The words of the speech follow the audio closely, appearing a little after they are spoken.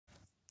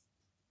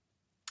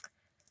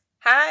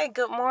Hi,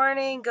 good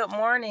morning. Good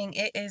morning.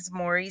 It is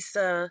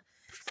Maurica.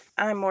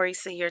 I'm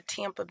Maurica, your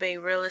Tampa Bay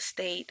real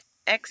estate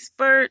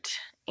expert,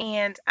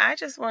 and I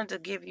just wanted to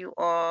give you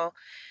all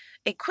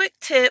a quick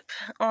tip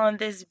on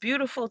this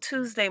beautiful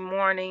Tuesday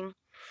morning.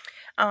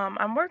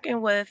 I'm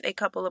working with a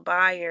couple of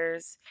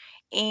buyers,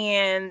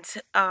 and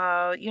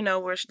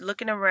we're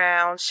looking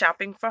around,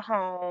 shopping for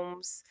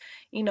homes.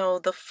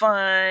 The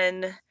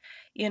fun,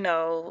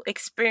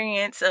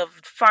 experience of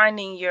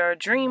finding your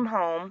dream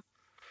home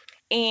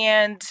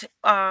and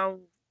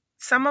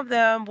some of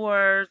them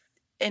were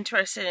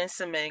interested in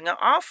submitting an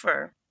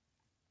offer.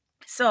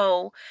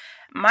 So,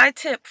 my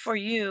tip for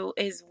you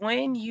is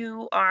when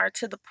you are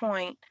to the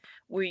point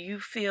where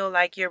you feel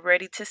like you're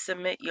ready to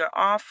submit your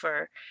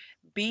offer,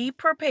 be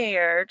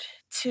prepared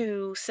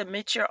to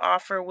submit your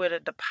offer with a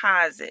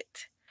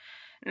deposit.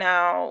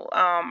 Now,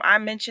 I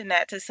mentioned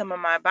that to some of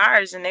my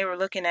buyers, and they were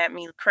looking at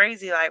me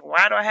crazy like,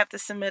 why do I have to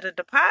submit a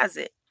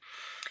deposit?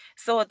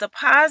 So a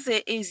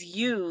deposit is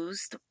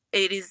used.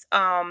 It is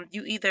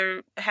you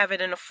either have it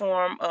in the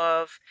form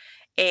of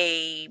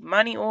a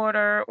money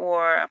order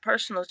or a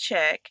personal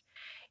check,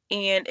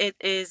 and it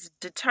is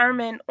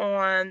determined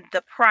on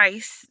the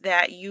price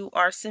that you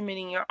are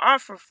submitting your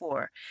offer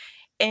for.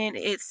 And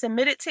it's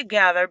submitted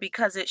together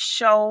because it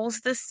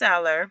shows the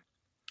seller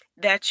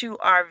that you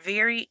are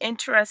very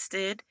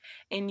interested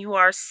and you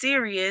are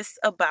serious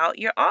about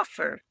your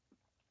offer.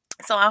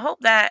 So I hope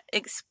that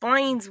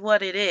explains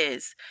what it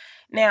is.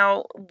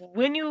 Now,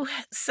 when you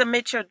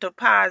submit your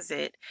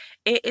deposit,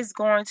 it is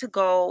going to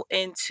go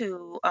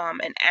into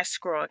an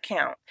escrow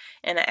account.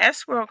 And an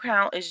escrow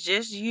account is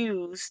just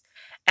used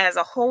as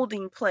a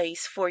holding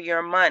place for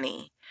your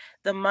money.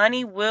 The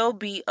money will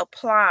be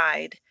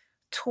applied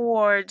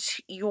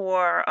towards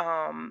your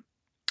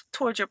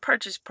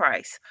purchase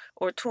price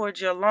or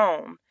towards your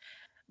loan,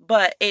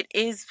 but it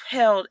is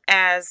held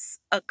as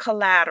a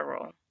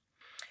collateral.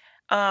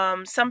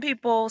 Some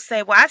people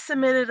say, well, I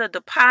submitted a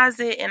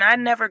deposit and I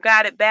never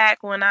got it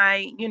back when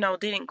I,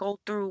 didn't go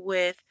through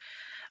with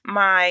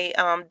my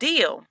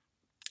deal.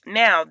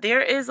 Now,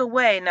 there is a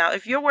way. Now,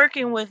 if you're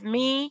working with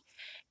me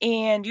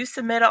and you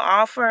submit an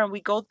offer and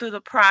we go through the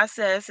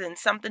process and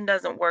something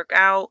doesn't work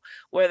out,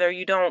 whether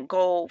you don't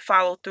go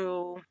follow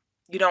through,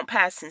 you don't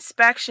pass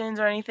inspections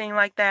or anything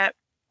like that,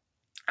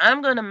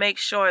 I'm going to make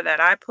sure that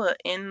I put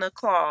in the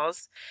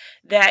clause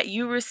that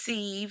you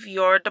receive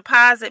your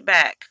deposit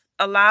back.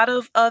 A lot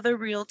of other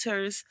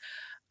realtors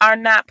are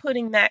not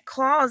putting that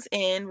clause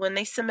in when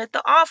they submit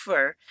the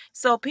offer.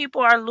 So people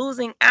are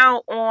losing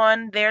out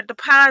on their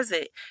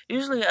deposit.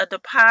 Usually a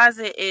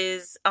deposit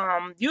is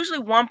usually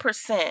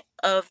 1%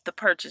 of the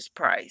purchase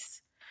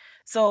price.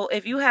 So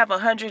if you have a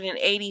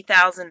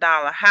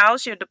 $180,000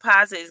 house, your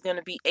deposit is going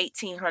to be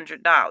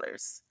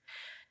 $1,800.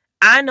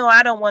 I know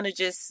I don't want to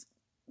just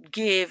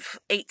give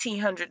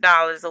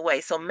 $1,800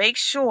 away. So make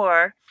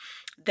sure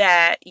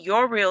that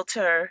your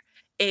realtor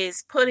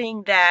is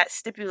putting that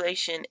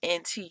stipulation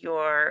into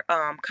your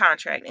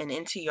contract and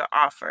into your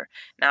offer.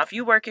 Now, if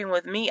you're working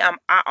with me,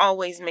 I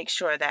always make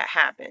sure that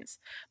happens.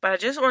 But I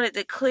just wanted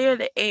to clear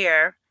the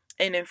air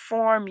and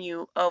inform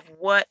you of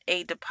what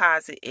a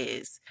deposit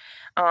is.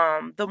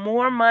 The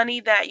more money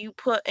that you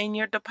put in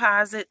your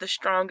deposit, the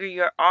stronger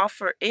your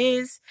offer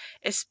is,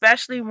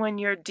 especially when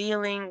you're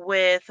dealing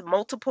with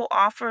multiple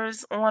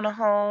offers on a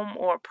home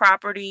or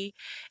property.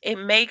 It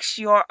makes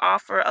your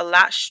offer a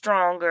lot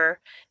stronger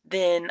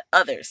than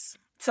others.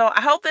 So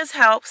I hope this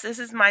helps. This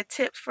is my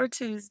tip for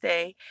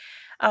Tuesday.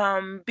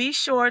 Be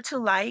sure to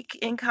like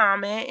and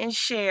comment and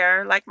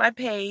share, like my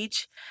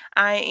page.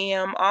 I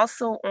am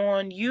also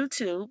on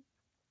YouTube.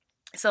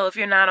 So if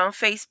you're not on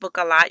Facebook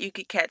a lot, you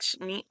could catch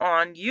me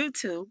on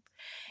YouTube.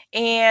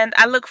 And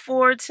I look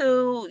forward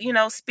to,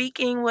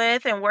 speaking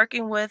with and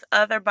working with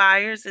other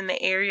buyers in the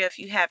area. If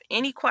you have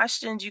any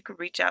questions, you can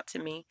reach out to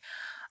me.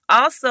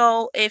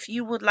 Also, if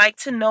you would like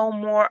to know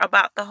more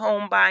about the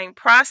home buying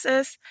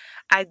process,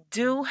 I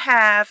do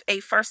have a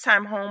first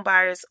time home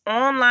buyers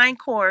online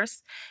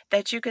course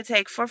that you could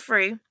take for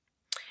free.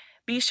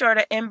 Be sure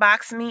to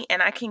inbox me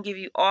and I can give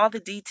you all the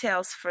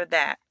details for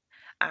that.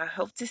 I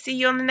hope to see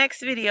you on the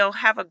next video.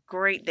 Have a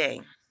great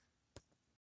day.